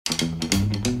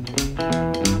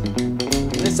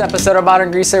this episode of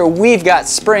Modern Greaser, we've got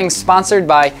springs sponsored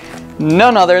by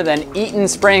none other than Eaton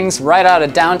Springs right out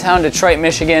of downtown Detroit,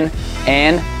 Michigan.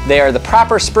 And they are the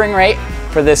proper spring rate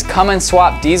for this Cummins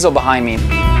swap diesel behind me.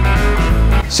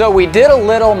 So we did a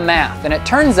little math, and it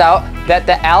turns out that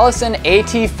the Allison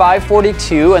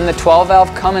AT542 and the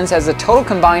 12-valve Cummins has a total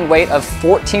combined weight of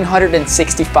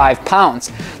 1,465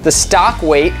 pounds. The stock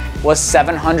weight was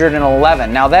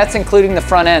 711. Now that's including the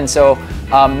front end. So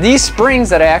these springs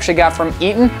that I actually got from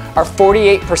Eaton are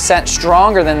 48%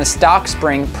 stronger than the stock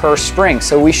spring per spring.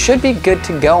 So we should be good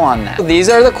to go on that. These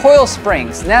are the coil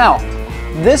springs. Now,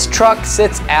 this truck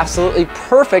sits absolutely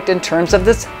perfect in terms of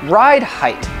this ride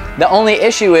height. The only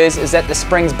issue is that the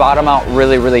springs bottom out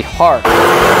really, really hard.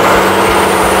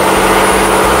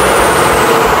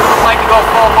 Like to go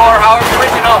full bore, Howard,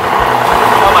 original.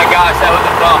 Oh my gosh, that was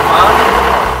a bump,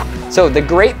 huh? So the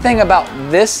great thing about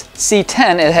this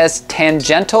C10, it has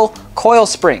tangential coil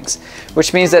springs,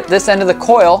 which means that this end of the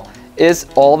coil is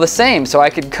all the same. So I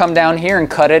could come down here and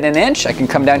cut it 1 inch. I can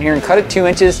come down here and cut it 2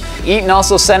 inches. Eaton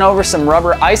also sent over some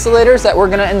rubber isolators that we're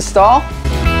gonna install.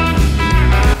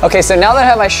 Okay, so now that I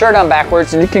have my shirt on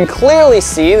backwards, and you can clearly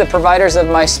see the providers of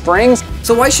my springs.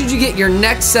 So why should you get your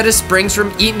next set of springs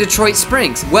from Eaton Detroit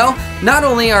Springs? Well, not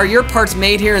only are your parts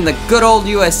made here in the good old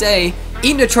USA,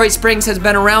 Eaton Detroit Springs has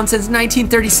been around since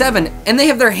 1937, and they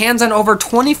have their hands on over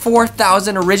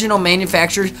 24,000 original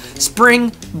manufactured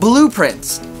spring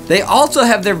blueprints. They also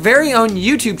have their very own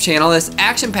YouTube channel that's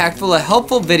action-packed full of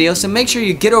helpful videos, so make sure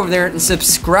you get over there and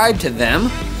subscribe to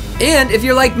them. And if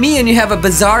you're like me and you have a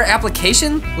bizarre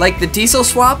application, like the diesel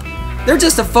swap, they're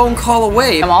just a phone call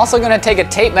away. I'm also gonna take a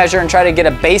tape measure and try to get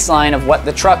a baseline of what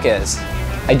the truck is.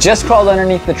 I just crawled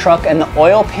underneath the truck, and the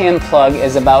oil pan plug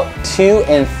is about 2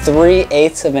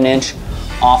 3/8 of an inch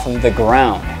off of the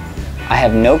ground. I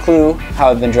have no clue how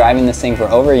I've been driving this thing for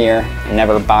over a year and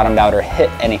never bottomed out or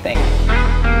hit anything.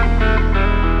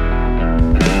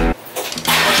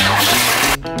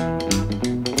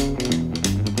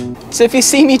 So if you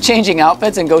see me changing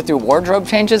outfits and go through wardrobe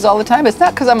changes all the time, it's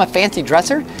not because I'm a fancy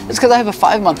dresser, it's because I have a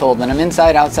 5-month-old and I'm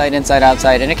inside, outside,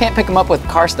 and I can't pick them up with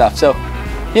car stuff. So,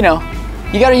 you know,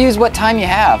 you gotta use what time you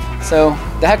have. So,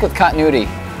 the heck with continuity.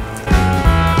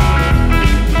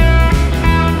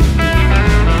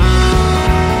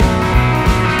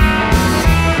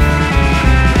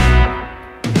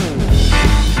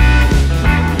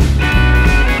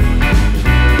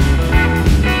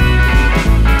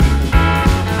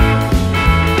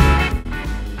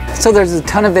 So there's a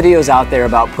ton of videos out there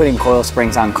about putting coil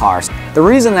springs on cars. The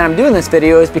reason that I'm doing this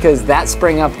video is because that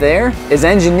spring up there is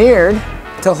engineered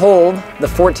to hold the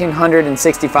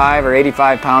 1,465 or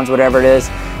 85 pounds, whatever it is,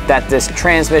 that this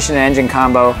transmission and engine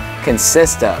combo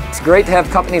consists of. It's great to have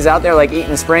companies out there like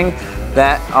Eaton Spring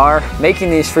that are making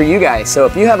these for you guys. So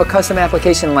if you have a custom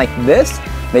application like this,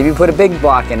 maybe put a big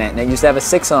block in it and it used to have a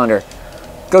 6-cylinder.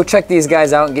 Go check these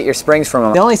guys out and get your springs from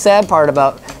them. The only sad part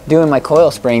about doing my coil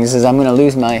springs is I'm gonna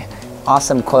lose my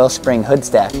awesome coil spring hood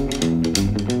stack.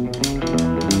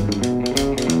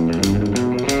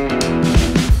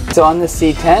 So on this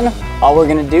C10, all we're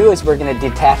gonna do is we're gonna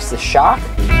detach the shock.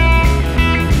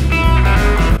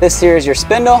 This here is your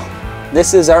spindle.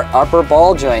 This is our upper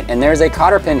ball joint, and there's a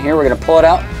cotter pin here. We're gonna pull it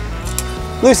out,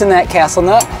 loosen that castle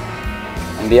nut,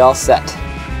 and be all set.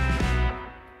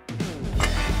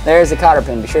 There's the cotter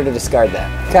pin, be sure to discard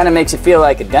that. Kind of makes you feel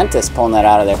like a dentist pulling that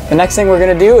out of there. The next thing we're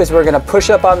gonna do is we're gonna push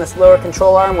up on this lower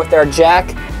control arm with our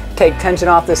jack, take tension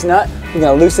off this nut. We're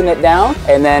gonna loosen it down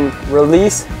and then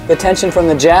release the tension from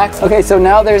the jack. Okay, so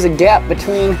now there's a gap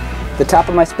between the top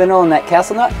of my spindle and that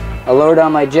castle nut. I'll lower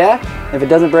down my jack. If it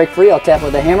doesn't break free, I'll tap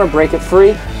with a hammer, break it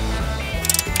free.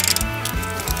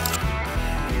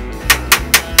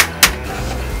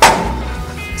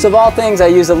 So of all things, I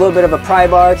use a little bit of a pry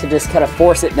bar to just kind of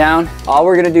force it down. All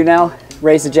we're gonna do now,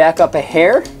 raise the jack up a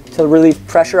hair to relieve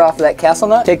pressure off of that castle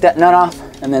nut. Take that nut off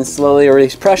and then slowly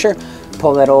release pressure.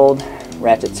 Pull that old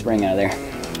ratchet spring out of there.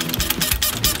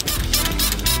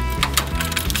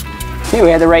 Okay,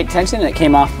 we had the right tension and it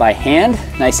came off by hand,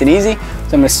 nice and easy.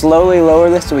 So I'm gonna slowly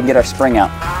lower this so we can get our spring out.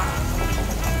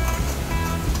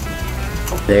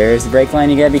 There's the brake line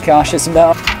you gotta be cautious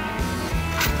about.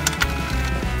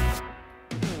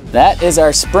 That is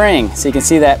our spring. So you can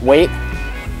see that weight,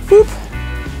 whoop,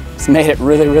 it's made it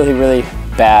really, really, really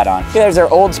bad on. Okay, there's our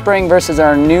old spring versus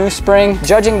our new spring.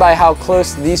 Judging by how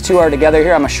close these two are together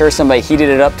here, I'm sure somebody heated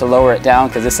it up to lower it down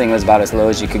because this thing was about as low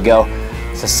as you could go.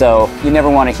 So you never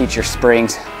want to heat your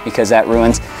springs because that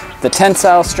ruins the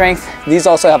tensile strength. These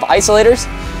also have isolators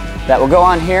that will go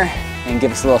on here and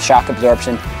give us a little shock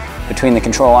absorption between the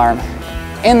control arm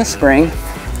and the spring.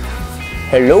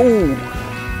 Hello.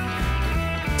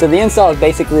 So the install is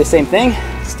basically the same thing.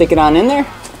 Stick it on in there,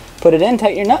 put it in,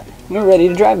 tighten your nut, and we're ready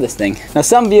to drive this thing. Now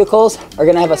some vehicles are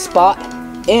gonna have a spot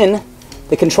in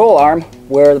the control arm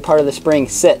where the part of the spring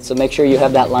sits, so make sure you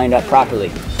have that lined up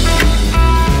properly.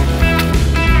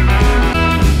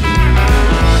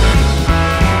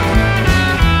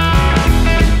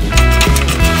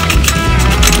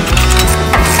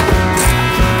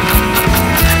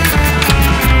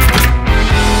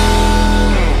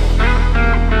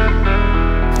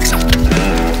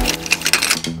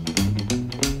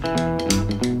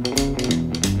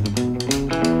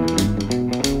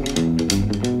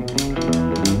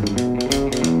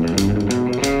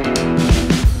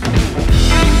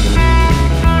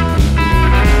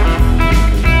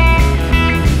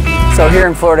 So here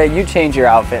in Florida, you change your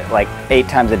outfit like 8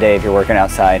 times a day if you're working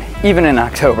outside, even in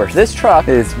October. This truck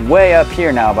is way up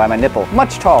here now by my nipple,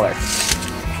 much taller.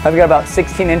 I've got about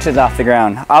 16 inches off the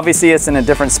ground. Obviously it's in a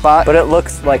different spot, but it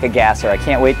looks like a gasser. I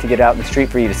can't wait to get out in the street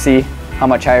for you to see how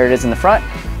much higher it is in the front.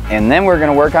 And then we're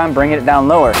gonna work on bringing it down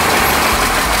lower.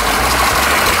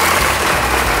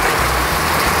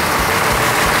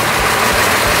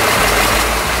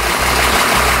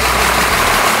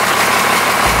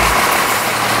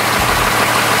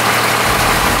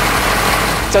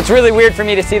 So it's really weird for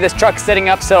me to see this truck sitting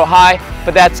up so high,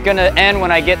 but that's gonna end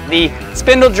when I get the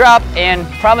spindle drop and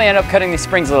probably end up cutting these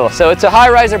springs a little. So it's a high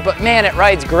riser, but man, it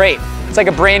rides great. It's like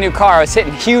a brand new car. I was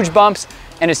hitting huge bumps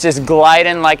and it's just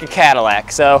gliding like a Cadillac.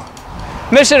 So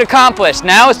mission accomplished.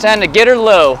 Now it's time to get her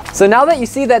low. So now that you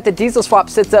see that the diesel swap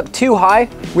sits up too high,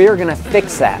 we are gonna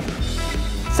fix that.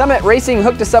 Summit Racing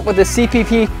hooked us up with a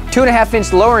CPP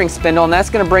 2.5-inch lowering spindle, and that's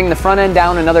gonna bring the front end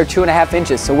down another 2.5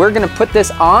 inches. So we're gonna put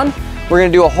this on. We're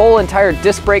gonna do a whole entire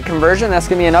disc brake conversion. That's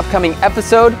gonna be an upcoming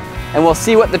episode, and we'll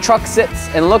see what the truck sits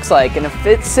and looks like. And if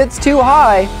it sits too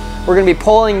high, we're gonna be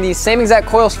pulling these same exact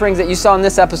coil springs that you saw in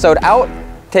this episode out,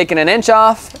 taking an inch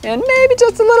off, and maybe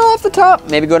just a little off the top,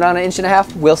 maybe go down 1.5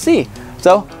 inches, we'll see.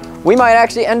 So we might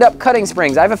actually end up cutting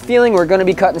springs. I have a feeling we're gonna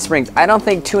be cutting springs. I don't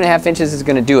think 2.5 inches is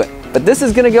gonna do it, but this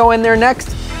is gonna go in there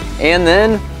next, and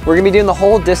then we're gonna be doing the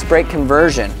whole disc brake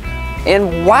conversion.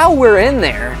 And while we're in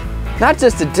there, not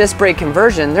just a disc brake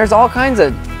conversion, there's all kinds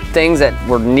of things that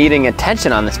we're needing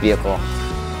attention on this vehicle.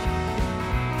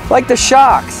 Like the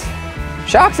shocks.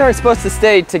 Shocks aren't supposed to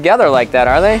stay together like that,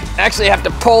 are they? Actually, I have to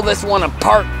pull this one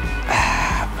apart.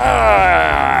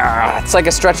 It's like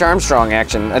a Stretch Armstrong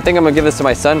action. I think I'm gonna give this to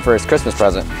my son for his Christmas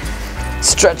present.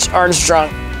 Stretch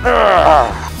Armstrong.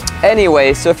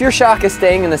 Anyway, so if your shock is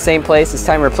staying in the same place, it's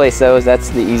time to replace those. That's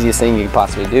the easiest thing you can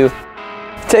possibly do.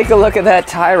 Take a look at that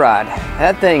tie rod.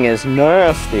 That thing is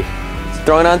nasty. Just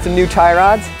throwing on some new tie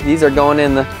rods. These are going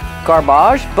in the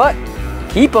garbage, but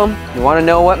keep them. You want to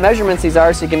know what measurements these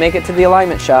are so you can make it to the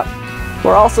alignment shop.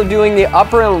 We're also doing the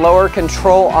upper and lower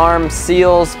control arm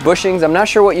seals, bushings. I'm not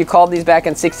sure what you called these back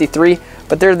in '63,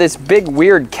 but they're this big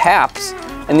weird caps,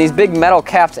 and these big metal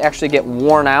caps actually get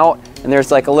worn out, and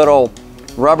there's like a little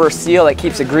rubber seal that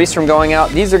keeps the grease from going out.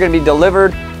 These are going to be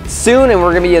delivered soon, and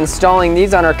we're going to be installing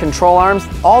these on our control arms.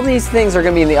 All these things are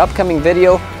going to be in the upcoming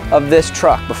video of this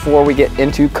truck before we get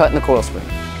into cutting the coil spring.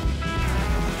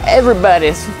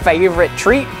 Everybody's favorite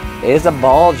treat is a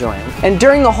ball joint. And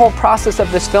during the whole process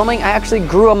of this filming, I actually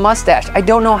grew a mustache. I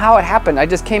don't know how it happened. I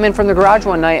just came in from the garage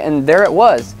one night and there it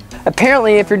was.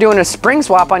 Apparently, if you're doing a spring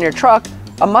swap on your truck,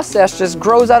 a mustache just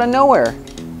grows out of nowhere.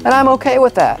 And I'm okay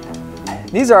with that.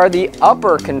 These are the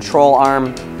upper control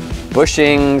arm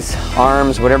bushings,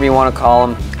 arms, whatever you want to call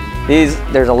them.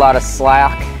 There's a lot of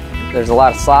slack. There's a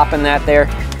lot of slop in that there.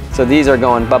 So these are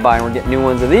going bye-bye, and we're getting new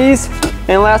ones of these.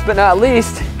 And last but not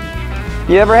least,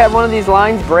 you ever had one of these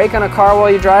lines break on a car while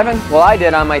you're driving? Well, I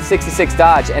did on my '66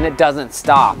 Dodge, and it doesn't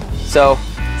stop. So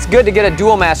it's good to get a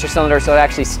dual master cylinder so it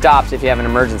actually stops if you have an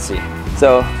emergency.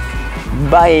 So,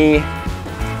 bye.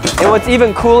 And what's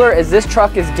even cooler is this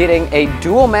truck is getting a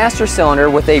dual master cylinder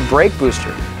with a brake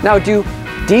booster. Now, do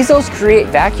diesels create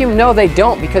vacuum? No, they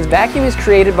don't, because vacuum is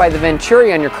created by the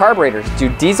venturi on your carburetors. Do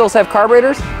diesels have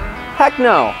carburetors? Heck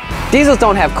no. Diesels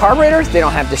don't have carburetors, they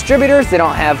don't have distributors, they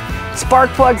don't have spark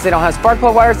plugs, they don't have spark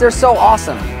plug wires. They're so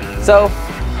awesome. So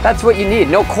that's what you need.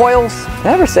 No coils. Did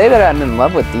I ever say that I'm in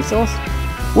love with diesels?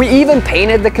 We even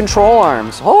painted the control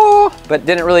arms. Oh, but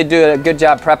didn't really do a good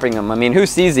job prepping them. I mean, who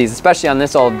sees these, especially on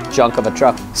this old junk of a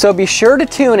truck? So be sure to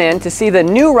tune in to see the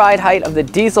new ride height of the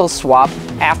diesel swap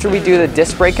after we do the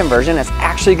disc brake conversion. It's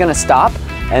actually gonna stop.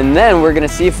 And then we're gonna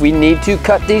see if we need to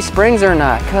cut these springs or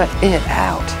not. Cut it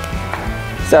out.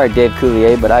 Sorry, Dave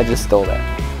Coulier, but I just stole that.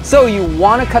 So you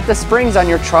wanna cut the springs on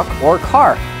your truck or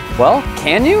car. Well,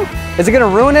 can you? Is it gonna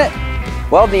ruin it?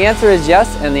 Well, the answer is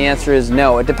yes, and the answer is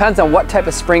no. It depends on what type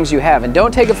of springs you have. And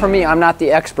don't take it from me, I'm not the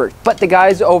expert. But the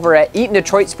guys over at Eaton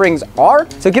Detroit Springs are.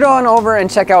 So get on over and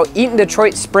check out Eaton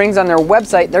Detroit Springs on their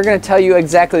website. They're gonna tell you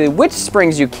exactly which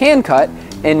springs you can cut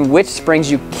and which springs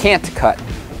you can't cut.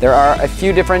 There are a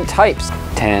few different types.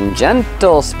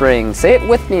 Tangential springs. Say it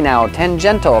with me now,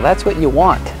 tangential. That's what you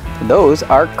want. Those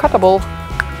are cuttable.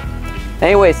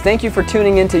 Anyways, thank you for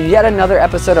tuning in to yet another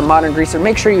episode of Modern Greaser.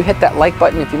 Make sure you hit that like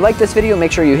button. If you like this video,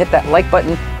 make sure you hit that like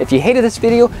button. If you hated this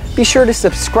video, be sure to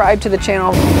subscribe to the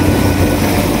channel.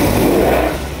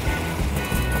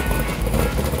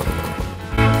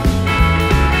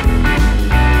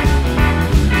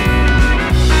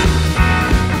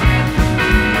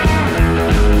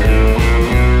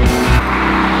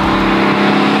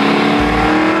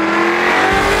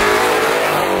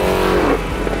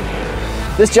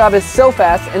 This job is so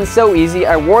fast and so easy.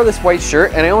 I wore this white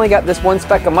shirt and I only got this one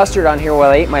speck of mustard on here while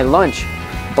I ate my lunch.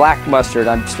 Black mustard,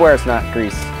 I swear it's not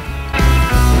grease.